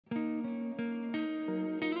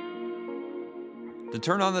To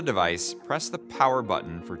turn on the device, press the power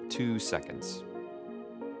button for 2 seconds.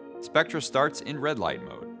 Spectra starts in red light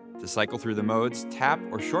mode. To cycle through the modes, tap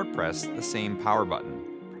or short press the same power button.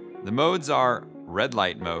 The modes are red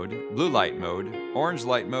light mode, blue light mode, orange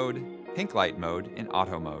light mode, pink light mode, and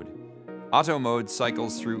auto mode. Auto mode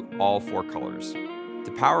cycles through all 4 colors.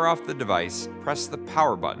 To power off the device, press the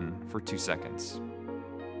power button for 2 seconds.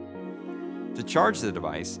 To charge the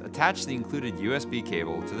device, attach the included USB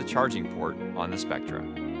cable to the charging port on the Spectra.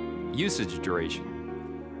 Usage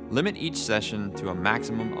duration. Limit each session to a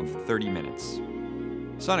maximum of 30 minutes.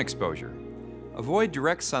 Sun exposure. Avoid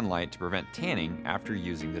direct sunlight to prevent tanning after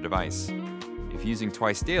using the device. If using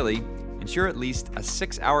twice daily, ensure at least a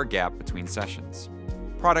 6-hour gap between sessions.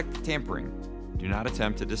 Product tampering. Do not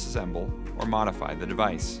attempt to disassemble or modify the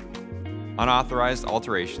device. Unauthorized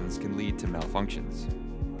alterations can lead to malfunctions.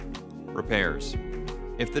 Repairs.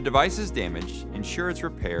 If the device is damaged, ensure it's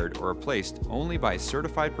repaired or replaced only by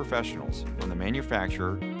certified professionals from the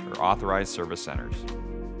manufacturer or authorized service centers.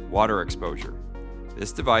 Water exposure.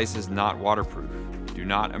 This device is not waterproof. Do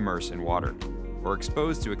not immerse in water or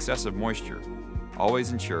expose to excessive moisture.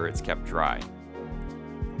 Always ensure it's kept dry.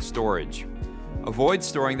 Storage. Avoid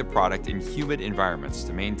storing the product in humid environments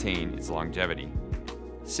to maintain its longevity.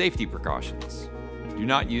 Safety precautions. Do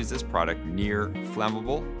not use this product near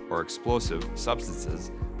flammable or explosive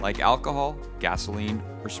substances like alcohol, gasoline,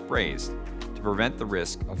 or sprays to prevent the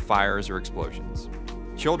risk of fires or explosions.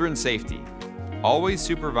 Children's safety. Always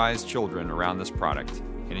supervise children around this product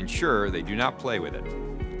and ensure they do not play with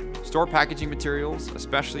it. Store packaging materials,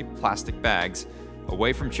 especially plastic bags,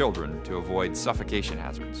 away from children to avoid suffocation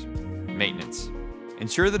hazards. Maintenance.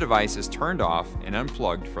 Ensure the device is turned off and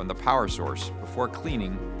unplugged from the power source before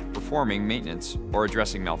cleaning, performing maintenance, or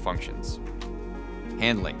addressing malfunctions.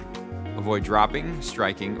 Handling. Avoid dropping,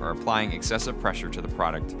 striking, or applying excessive pressure to the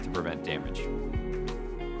product to prevent damage.